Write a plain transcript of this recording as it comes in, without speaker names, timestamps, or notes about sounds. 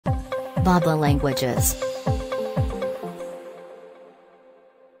bab.la languages.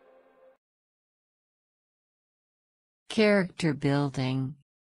 Character building.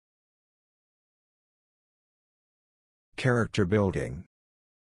 Character building.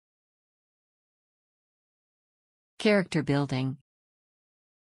 Character building.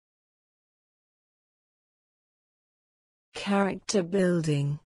 Character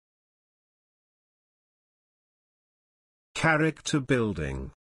building. Character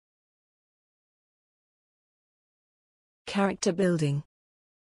building. Character building.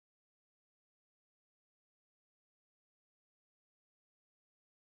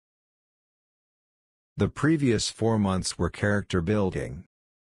 The previous 4 months were character building.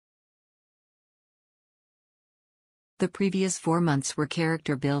 The previous 4 months were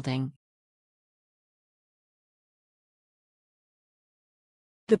character building.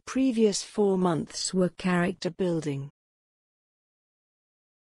 The previous 4 months were character building.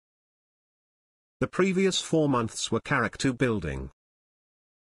 The previous 4 months were character building.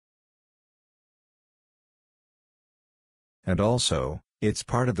 And also, it's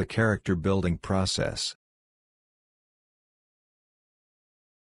part of the character building process.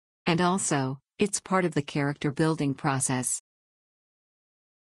 And also, it's part of the character building process.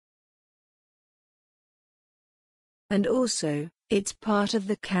 And also, it's part of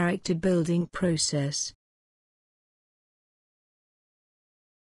the character building process.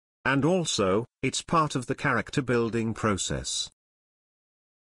 And also, it's part of the character building process.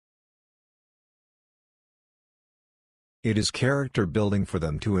 It is character building for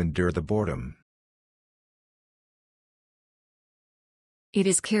them to endure the boredom. It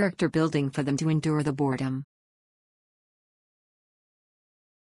is character building for them to endure the boredom.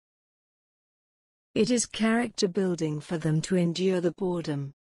 It is character building for them to endure the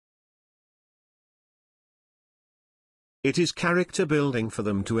boredom. It is character building for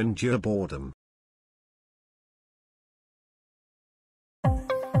them to endure boredom.